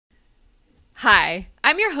Hi,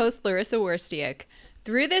 I'm your host, Larissa Werstiak.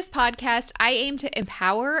 Through this podcast, I aim to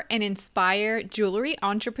empower and inspire jewelry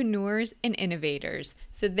entrepreneurs and innovators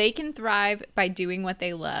so they can thrive by doing what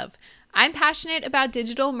they love. I'm passionate about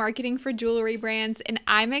digital marketing for jewelry brands, and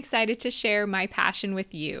I'm excited to share my passion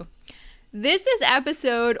with you. This is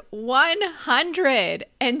episode 100,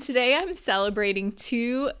 and today I'm celebrating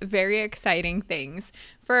two very exciting things.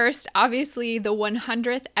 First, obviously, the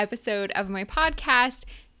 100th episode of my podcast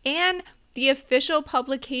and the official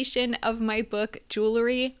publication of my book,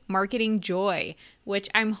 Jewelry Marketing Joy, which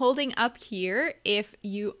I'm holding up here. If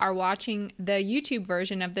you are watching the YouTube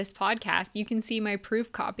version of this podcast, you can see my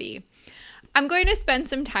proof copy. I'm going to spend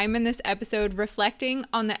some time in this episode reflecting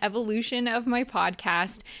on the evolution of my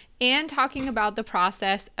podcast and talking about the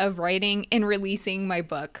process of writing and releasing my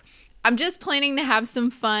book. I'm just planning to have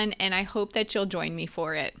some fun, and I hope that you'll join me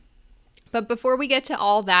for it. But before we get to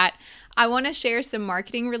all that, I want to share some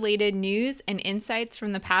marketing-related news and insights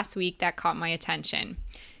from the past week that caught my attention.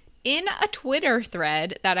 In a Twitter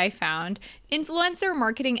thread that I found, influencer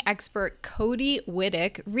marketing expert Cody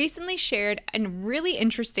Whittick recently shared a really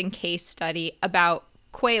interesting case study about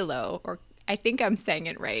Quelo, or I think I'm saying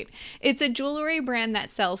it right. It's a jewelry brand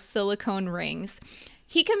that sells silicone rings.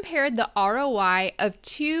 He compared the ROI of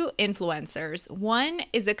two influencers. One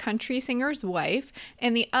is a country singer's wife,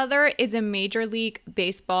 and the other is a Major League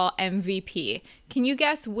Baseball MVP. Can you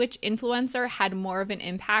guess which influencer had more of an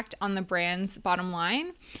impact on the brand's bottom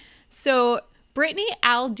line? So Brittany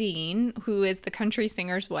Aldean, who is the country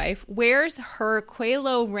singer's wife, wears her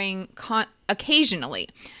Quelo ring occasionally.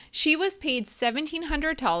 She was paid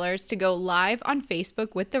 $1,700 to go live on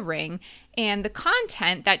Facebook with the ring, and the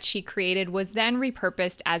content that she created was then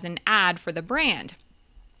repurposed as an ad for the brand.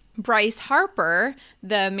 Bryce Harper,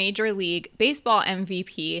 the Major League Baseball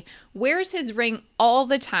MVP, wears his ring all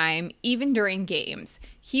the time, even during games.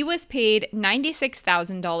 He was paid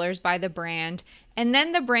 $96,000 by the brand, and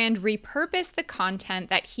then the brand repurposed the content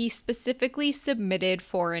that he specifically submitted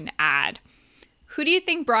for an ad. Who do you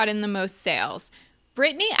think brought in the most sales?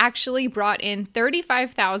 Brittany actually brought in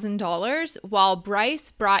 $35,000, while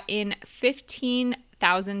Bryce brought in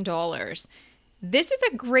 $15,000. This is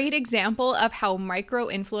a great example of how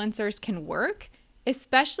micro-influencers can work,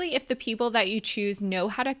 especially if the people that you choose know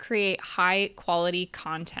how to create high-quality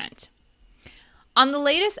content. On the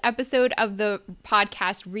latest episode of the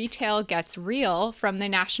podcast Retail Gets Real from the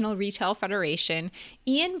National Retail Federation,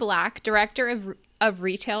 Ian Black, director of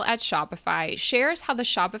retail at Shopify, shares how the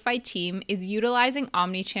Shopify team is utilizing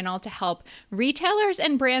omnichannel to help retailers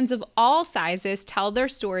and brands of all sizes tell their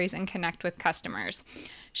stories and connect with customers.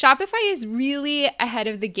 Shopify is really ahead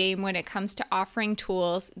of the game when it comes to offering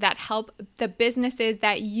tools that help the businesses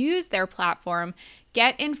that use their platform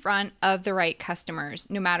get in front of the right customers,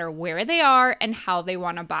 no matter where they are and how they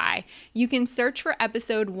want to buy. You can search for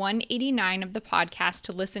episode 189 of the podcast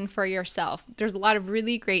to listen for yourself. There's a lot of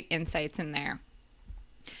really great insights in there.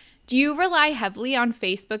 Do you rely heavily on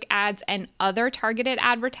Facebook ads and other targeted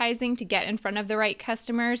advertising to get in front of the right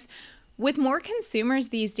customers? With more consumers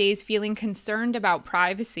these days feeling concerned about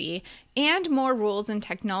privacy and more rules and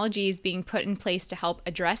technologies being put in place to help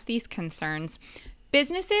address these concerns,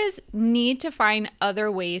 businesses need to find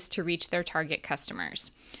other ways to reach their target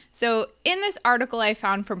customers. So in this article I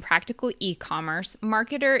found from Practical E-commerce,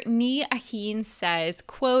 marketer Nee Aheen says,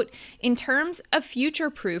 quote, "In terms of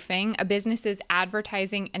future-proofing a business's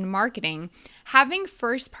advertising and marketing, having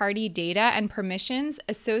first-party data and permissions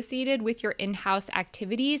associated with your in-house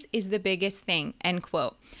activities is the biggest thing," end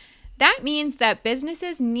quote. That means that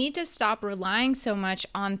businesses need to stop relying so much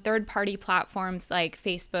on third-party platforms like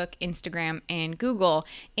Facebook, Instagram, and Google,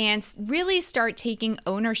 and really start taking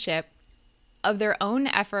ownership of their own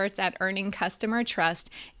efforts at earning customer trust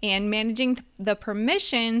and managing the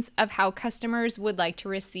permissions of how customers would like to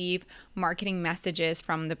receive marketing messages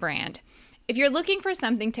from the brand. If you're looking for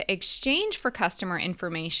something to exchange for customer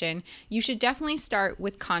information, you should definitely start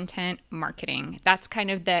with content marketing. That's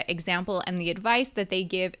kind of the example and the advice that they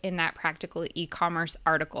give in that Practical E-commerce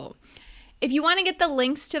article. If you want to get the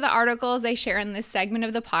links to the articles I share in this segment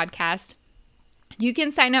of the podcast, you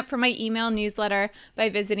can sign up for my email newsletter by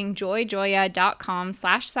visiting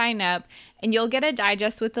joya.com/sign up, and you'll get a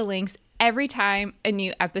digest with the links every time a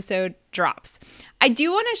new episode drops. I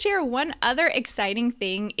do want to share one other exciting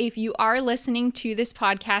thing if you are listening to this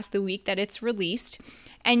podcast the week that it's released.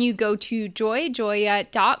 and you go to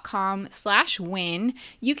joyjoya.com/win,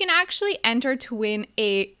 you can actually enter to win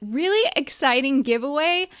a really exciting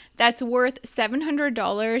giveaway that's worth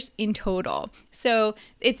 $700 in total. So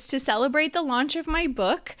it's to celebrate the launch of my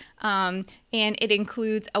book, and it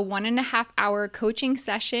includes a 1.5-hour coaching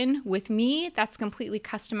session with me that's completely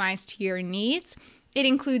customized to your needs. It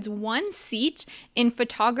includes 1 seat in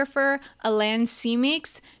photographer Alain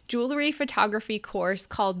Simich's jewelry photography course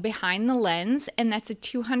called Behind the Lens, and that's a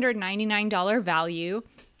 $299 value.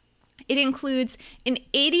 It includes an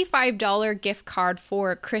 $85 gift card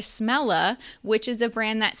for Chrismella, which is a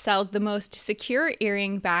brand that sells the most secure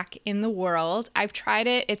earring back in the world. I've tried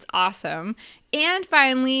it. It's awesome. And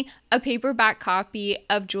finally, a paperback copy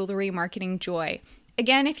of Jewelry Marketing Joy.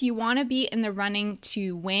 Again, if you want to be in the running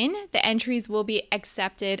to win, the entries will be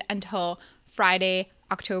accepted until Friday,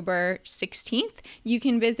 October 16th. You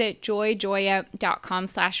can visit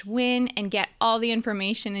joyjoya.com/win and get all the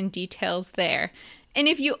information and details there. And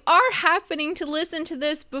if you are happening to listen to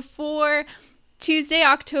this before Tuesday,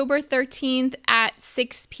 October 13th at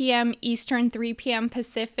 6 p.m. Eastern, 3 p.m.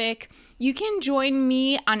 Pacific, you can join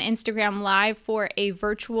me on Instagram Live for a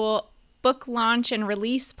virtual book launch and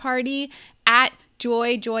release party at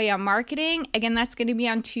Joya Marketing. Again, that's going to be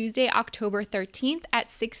on Tuesday, October 13th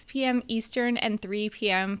at 6 p.m. Eastern and 3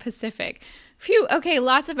 p.m. Pacific. Phew, okay,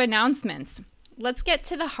 lots of announcements. Let's get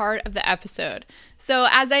to the heart of the episode. So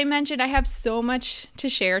as I mentioned, I have so much to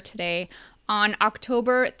share today. On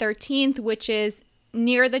October 13th, which is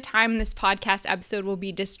near the time this podcast episode will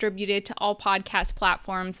be distributed to all podcast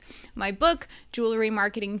platforms, my book, Jewelry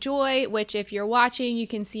Marketing Joy, which if you're watching, you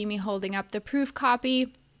can see me holding up the proof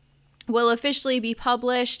copy, will officially be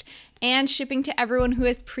published and shipping to everyone who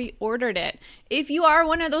has pre-ordered it. If you are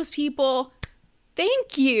one of those people,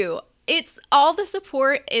 thank you. It's all the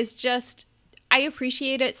support is just, I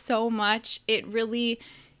appreciate it so much. It really,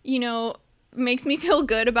 makes me feel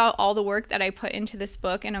good about all the work that I put into this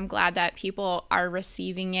book, and I'm glad that people are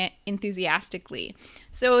receiving it enthusiastically.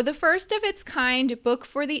 So the first of its kind book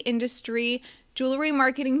for the industry, Jewelry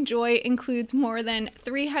Marketing Joy, includes more than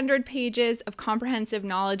 300 pages of comprehensive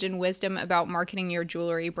knowledge and wisdom about marketing your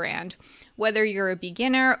jewelry brand. Whether you're a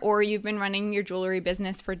beginner or you've been running your jewelry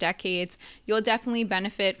business for decades, you'll definitely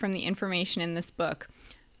benefit from the information in this book.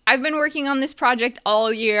 I've been working on this project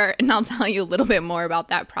all year, and I'll tell you a little bit more about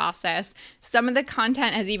that process. Some of the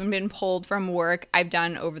content has even been pulled from work I've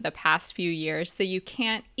done over the past few years, so you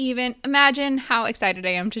can't even imagine how excited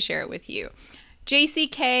I am to share it with you.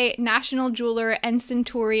 JCK, National Jeweler, and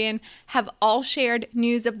Centurion have all shared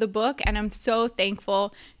news of the book, and I'm so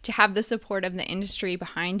thankful to have the support of the industry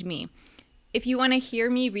behind me. If you want to hear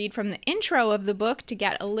me read from the intro of the book to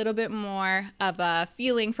get a little bit more of a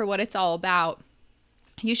feeling for what it's all about,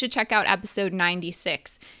 you should check out episode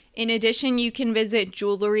 96. In addition, you can visit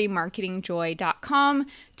jewelrymarketingjoy.com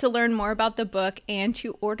to learn more about the book and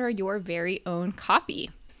to order your very own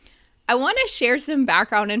copy. I want to share some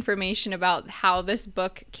background information about how this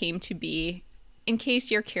book came to be, in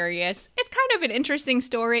case you're curious. It's kind of an interesting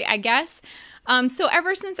story, I guess. So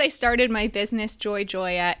ever since I started my business,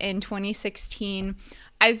 Joya, in 2016,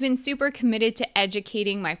 I've been super committed to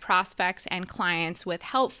educating my prospects and clients with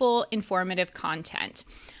helpful, informative content.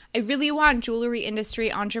 I really want jewelry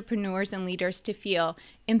industry entrepreneurs and leaders to feel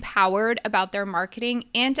empowered about their marketing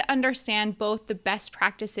and to understand both the best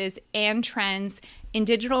practices and trends in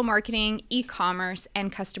digital marketing, e-commerce,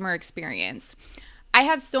 and customer experience. I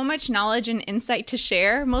have so much knowledge and insight to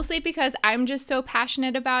share, mostly because I'm just so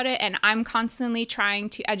passionate about it, and I'm constantly trying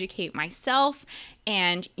to educate myself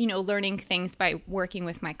and, learning things by working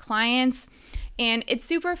with my clients. And it's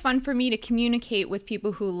super fun for me to communicate with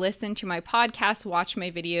people who listen to my podcast, watch my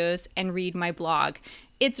videos, and read my blog.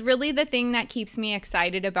 It's really the thing that keeps me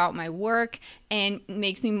excited about my work and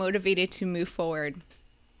makes me motivated to move forward.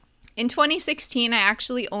 In 2016, I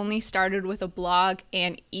actually only started with a blog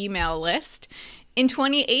and email list. In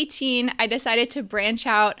 2018, I decided to branch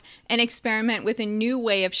out and experiment with a new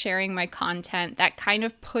way of sharing my content that kind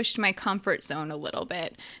of pushed my comfort zone a little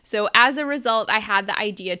bit. So as a result, I had the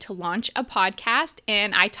idea to launch a podcast,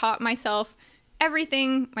 and I taught myself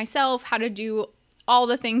everything myself, how to do all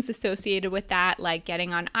the things associated with that, like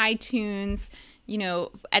getting on iTunes,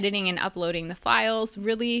 editing and uploading the files,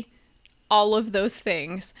 really all of those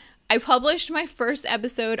things. I published my first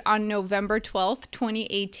episode on November 12th,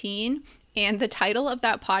 2018. And the title of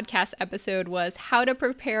that podcast episode was How to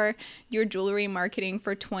Prepare Your Jewelry Marketing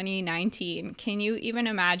for 2019. Can you even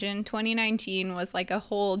imagine? 2019 was like a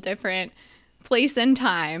whole different place and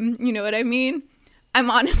time. You know what I mean? I'm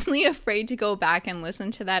honestly afraid to go back and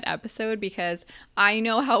listen to that episode because I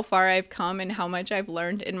know how far I've come and how much I've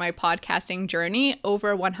learned in my podcasting journey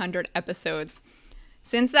over 100 episodes.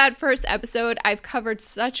 Since that first episode, I've covered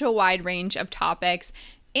such a wide range of topics,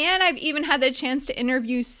 and I've even had the chance to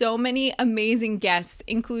interview so many amazing guests,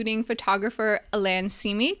 including photographer Alan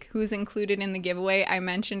Simic, who's included in the giveaway I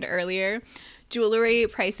mentioned earlier, jewelry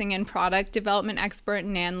pricing and product development expert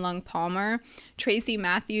Nan Lung Palmer, Tracy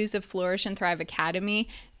Matthews of Flourish and Thrive Academy,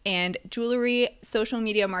 and jewelry social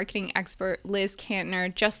media marketing expert Liz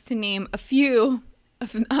Kantner, just to name a few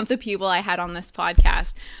of the people I had on this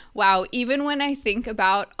podcast. Wow, even when I think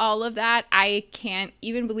about all of that, I can't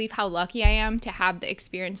even believe how lucky I am to have the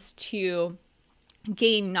experience to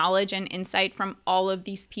gain knowledge and insight from all of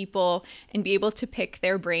these people and be able to pick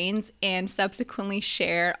their brains and subsequently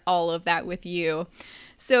share all of that with you.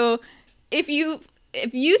 So if you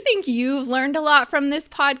think you've learned a lot from this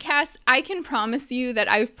podcast, I can promise you that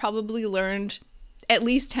I've probably learned at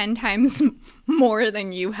least 10 times more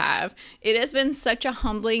than you have. It has been such a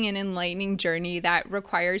humbling and enlightening journey that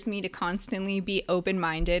requires me to constantly be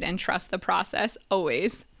open-minded and trust the process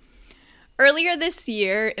always. Earlier this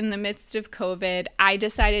year, in the midst of COVID, I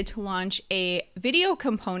decided to launch a video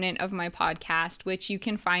component of my podcast, which you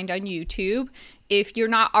can find on YouTube if you're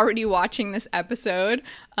not already watching this episode.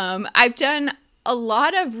 I've done a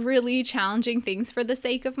lot of really challenging things for the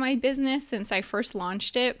sake of my business since I first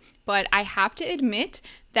launched it, but I have to admit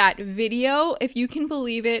that video, if you can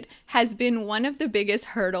believe it, has been one of the biggest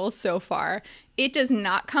hurdles so far. It does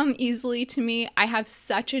not come easily to me. I have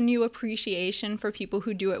such a new appreciation for people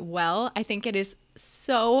who do it well. I think it is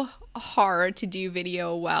so hard to do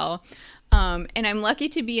video well. And I'm lucky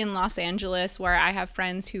to be in Los Angeles, where I have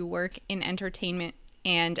friends who work in entertainment,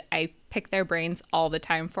 and I pick their brains all the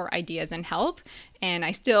time for ideas and help. And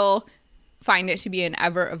I still find it to be an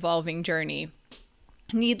ever-evolving journey.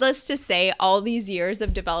 Needless to say, all these years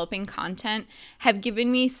of developing content have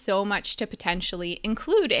given me so much to potentially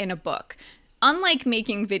include in a book. Unlike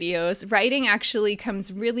making videos, writing actually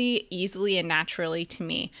comes really easily and naturally to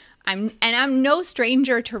me. I'm no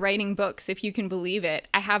stranger to writing books, if you can believe it.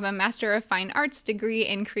 I have a Master of Fine Arts degree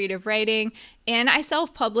in creative writing, and I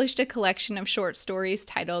self-published a collection of short stories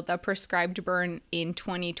titled The Prescribed Burn in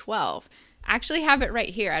 2012. I actually have it right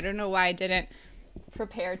here. I don't know why I didn't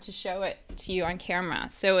prepare to show it to you on camera.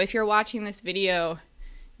 So if you're watching this video,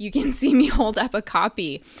 you can see me hold up a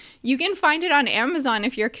copy. You can find it on Amazon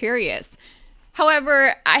if you're curious.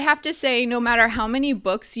 However, I have to say, no matter how many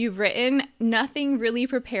books you've written, nothing really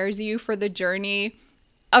prepares you for the journey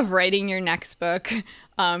of writing your next book.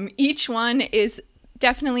 Each one is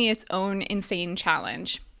definitely its own insane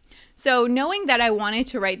challenge. So knowing that I wanted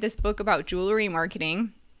to write this book about jewelry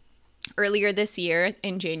marketing, earlier this year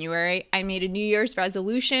in January, I made a New Year's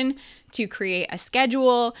resolution to create a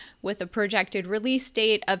schedule with a projected release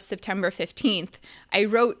date of September 15th. I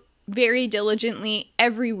wrote very diligently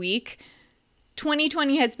every week.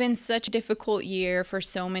 2020 has been such a difficult year for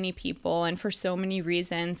so many people and for so many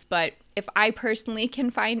reasons, but if I personally can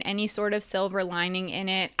find any sort of silver lining in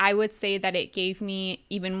it, I would say that it gave me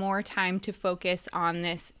even more time to focus on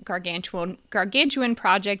this gargantuan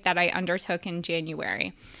project that I undertook in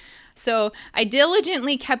January. So I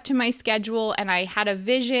diligently kept to my schedule, and I had a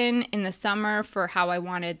vision in the summer for how I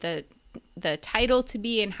wanted the title to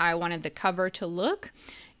be and how I wanted the cover to look.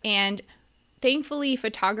 And thankfully,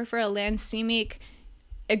 photographer Alan Simic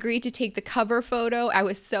agreed to take the cover photo. I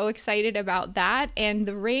was so excited about that. And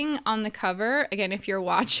the ring on the cover, again, if you're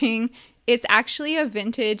watching, it's actually a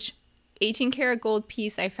vintage 18-karat gold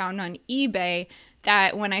piece I found on eBay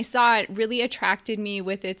that when I saw it really attracted me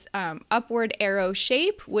with its upward arrow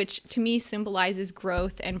shape, which to me symbolizes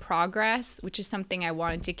growth and progress, which is something I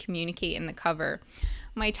wanted to communicate in the cover.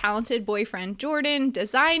 My talented boyfriend Jordan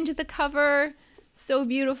designed the cover. So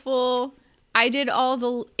beautiful. I did all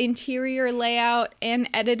the interior layout and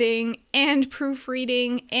editing and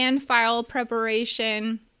proofreading and file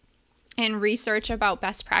preparation and research about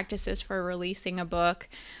best practices for releasing a book.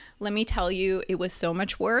 Let me tell you, it was so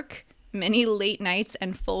much work. Many late nights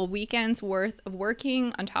and full weekends worth of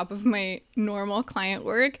working on top of my normal client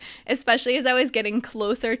work, especially as I was getting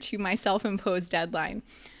closer to my self-imposed deadline.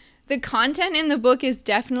 The content in the book is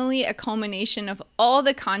definitely a culmination of all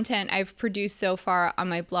the content I've produced so far on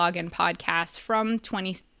my blog and podcast from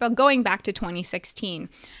going back to 2016.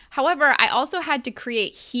 However, I also had to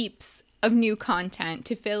create heaps of new content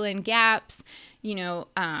to fill in gaps,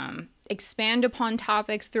 expand upon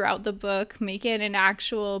topics throughout the book, make it an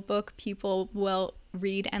actual book people will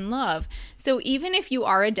read and love. So even if you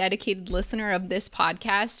are a dedicated listener of this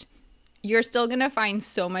podcast, you're still going to find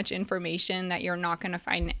so much information that you're not going to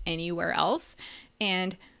find anywhere else.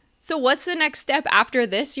 And so what's the next step after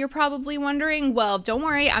this? You're probably wondering. Well, don't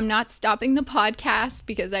worry, I'm not stopping the podcast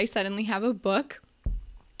because I suddenly have a book.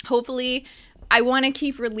 Hopefully, I want to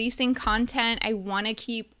keep releasing content. I want to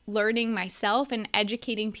keep learning myself and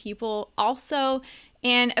educating people also,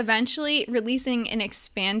 and eventually releasing an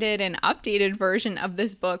expanded and updated version of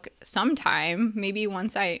this book sometime, maybe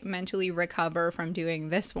once I mentally recover from doing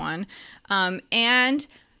this one. And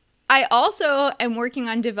I also am working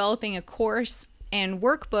on developing a course and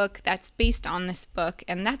workbook that's based on this book,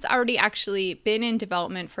 and that's already actually been in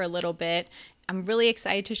development for a little bit. I'm really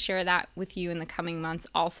excited to share that with you in the coming months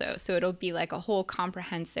also. So it'll be like a whole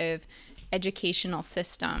comprehensive educational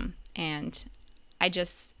system, and I'm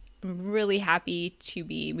really happy to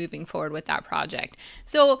be moving forward with that project.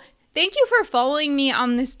 So thank you for following me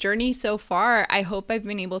on this journey so far. I hope I've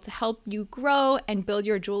been able to help you grow and build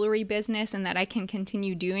your jewelry business, and that I can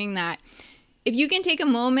continue doing that. If you can take a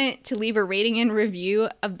moment to leave a rating and review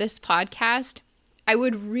of this podcast, I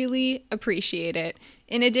would really appreciate it.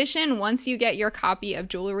 In addition, once you get your copy of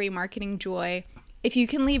Jewelry Marketing Joy, if you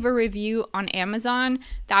can leave a review on Amazon,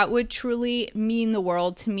 that would truly mean the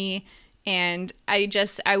world to me. And I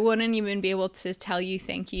wouldn't even be able to tell you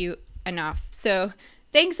thank you enough. So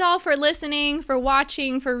thanks all for listening, for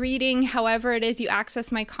watching, for reading, however it is you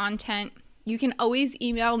access my content. You can always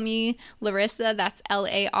email me, Larissa, that's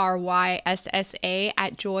LARYSSA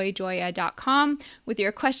 @joya.com with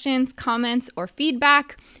your questions, comments, or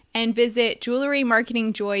feedback, and visit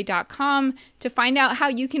jewelrymarketingjoy.com to find out how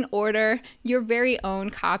you can order your very own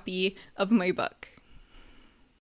copy of my book.